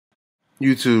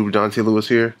YouTube, Dante Lewis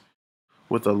here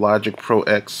with a Logic Pro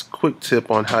X quick tip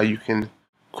on how you can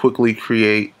quickly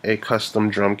create a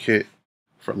custom drum kit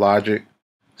for Logic.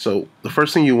 So the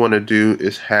first thing you want to do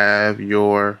is have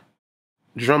your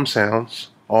drum sounds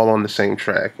all on the same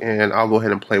track, and I'll go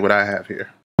ahead and play what I have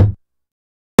here.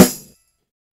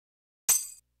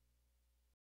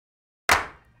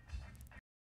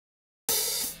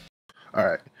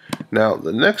 Alright, now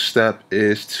the next step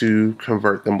is to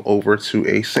convert them over to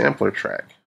a sampler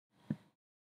track.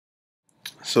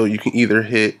 So you can either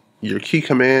hit your key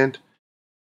command,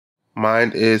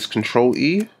 mine is Control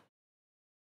E,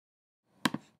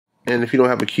 and if you don't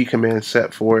have a key command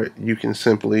set for it, you can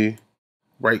simply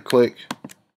right click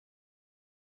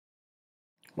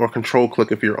or control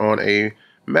click if you're on a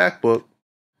MacBook,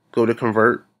 go to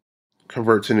convert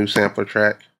to new sampler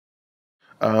track.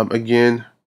 Again,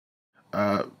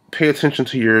 pay attention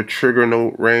to your trigger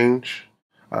note range.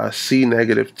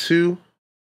 C-2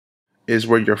 is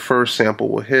where your first sample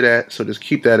will hit at, so just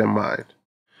keep that in mind.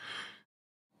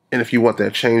 And if you want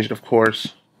that changed, of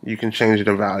course, you can change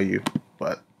the value.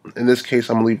 But in this case,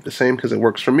 I'm going to leave it the same because it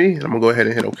works for me. And I'm going to go ahead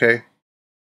and hit OK.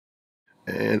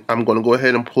 And I'm going to go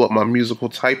ahead and pull up my musical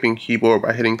typing keyboard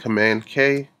by hitting Command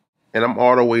K. And I'm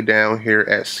all the way down here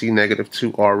at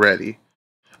C-2 already.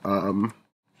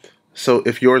 So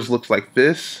if yours looks like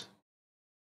this,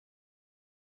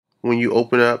 when you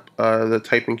open up the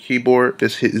typing keyboard,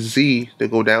 just hit Z to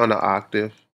go down an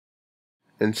octave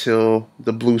until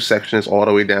the blue section is all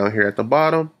the way down here at the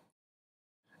bottom.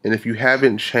 And if you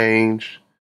haven't changed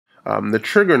the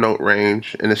trigger note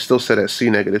range and it's still set at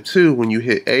C-2, when you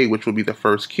hit A, which will be the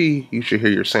first key, you should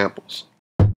hear your samples.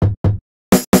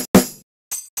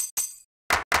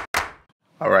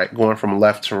 All right, going from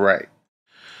left to right.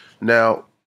 Now,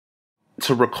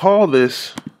 to recall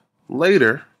this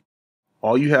later,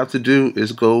 all you have to do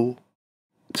is go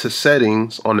to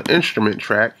settings on the instrument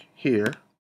track here,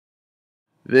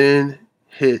 then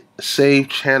hit save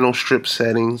channel strip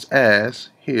settings as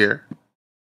here.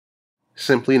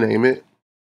 Simply name it.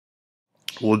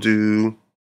 We'll do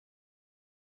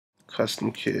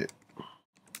custom kit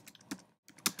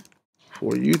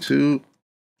for YouTube.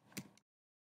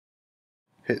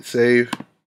 Hit save.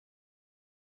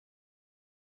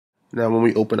 Now when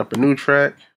we open up a new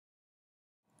track,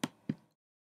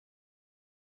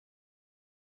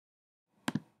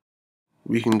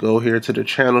 we can go here to the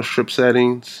channel strip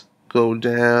settings, go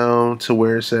down to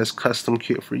where it says custom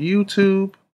kit for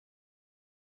YouTube,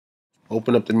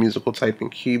 open up the musical typing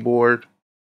keyboard,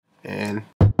 and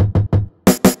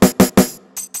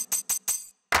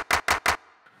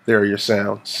there are your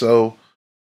sounds. So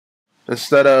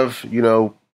instead of,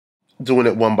 doing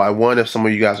it one by one, if some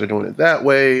of you guys are doing it that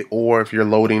way, or if you're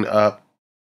loading up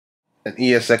an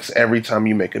ESX every time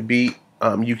you make a beat,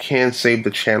 you can save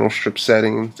the channel strip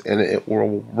settings and it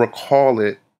will recall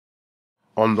it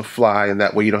on the fly, and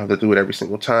that way you don't have to do it every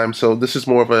single time. So this is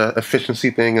more of an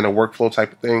efficiency thing and a workflow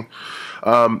type of thing.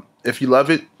 If you love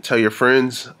it, tell your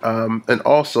friends, and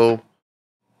also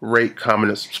rate, comment,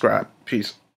 and subscribe.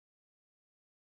 Peace.